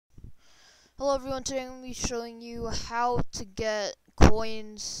Hello everyone, today I'm going to be showing you how to get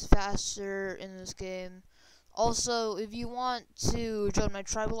coins faster in this game. Also, if you want to join my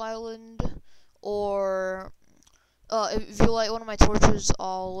tribal island, or if you like one of my torches,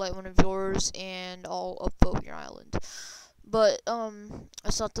 I'll light one of yours, and I'll upvote your island. But,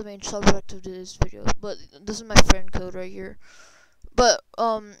 that's not the main subject of today's video, but this is my friend code right here. But,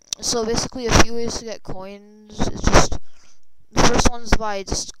 so basically a few ways to get coins is just, the first one's by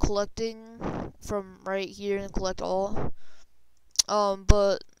just collecting from right here and collect all.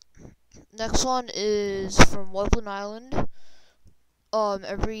 But next one is from Weapon Island.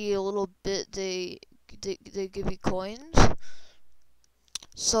 Every little bit they give you coins.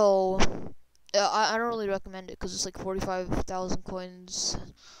 So I don't really recommend it because it's like 45,000 coins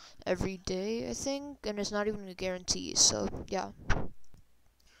every day, I think, and it's not even a guarantee. So yeah.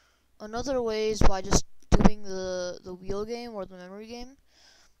 Another way is by just doing the wheel game or the memory game.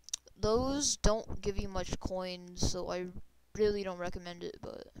 Those don't give you much coins, so I really don't recommend it,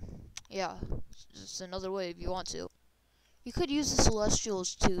 but yeah, it's just another way if you want to. You could use the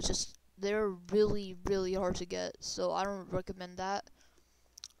Celestials too, just they're really, really hard to get, so I don't recommend that.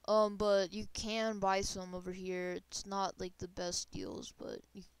 But you can buy some over here. It's not like the best deals, but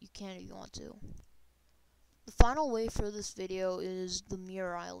you can if you want to. The final way for this video is the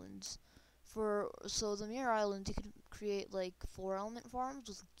Mirror Islands. So the Mirror Islands, you can create like 4-element farms,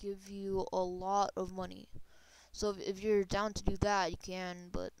 which give you a lot of money. So if you're down to do that, you can.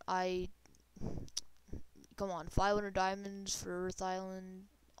 But come on, 500 diamonds for Earth Island,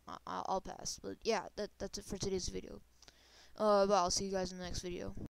 I'll pass. But yeah, that's it for today's video. But I'll see you guys in the next video.